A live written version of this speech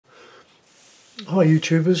Hi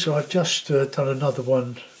YouTubers, I've just done another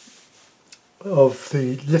one of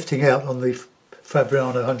the lifting out on the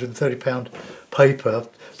Fabriano £130 paper.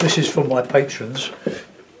 This is for my patrons,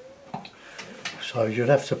 so you'd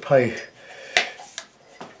have to pay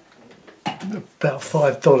about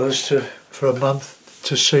 $5 for a month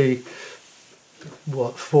to see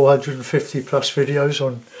what 450 plus videos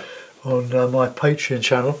on my Patreon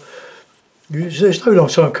channel. There's no long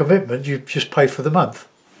time commitment, you just pay for the month.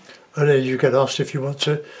 And then you get asked if you want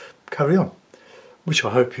to carry on, which I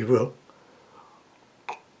hope you will.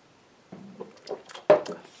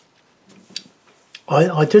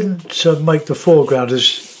 I didn't make the foreground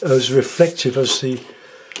as reflective as the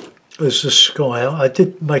sky. I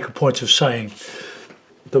did make a point of saying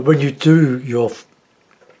that when you do your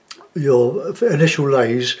initial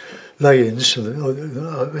lay-ins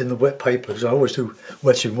in the wet papers, I always do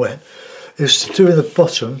wet in wet, is to do in the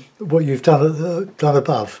bottom what you've done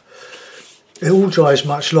above. It all dries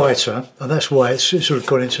much lighter, and that's why it's sort of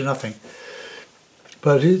gone into nothing.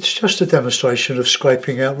 But it's just a demonstration of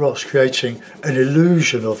scraping out rocks, creating an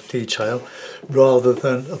illusion of detail rather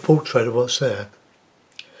than a portrait of what's there.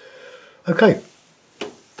 Okay,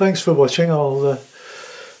 thanks for watching. I'll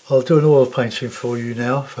do an oil painting for you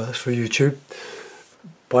now. That's for YouTube.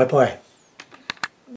 Bye bye.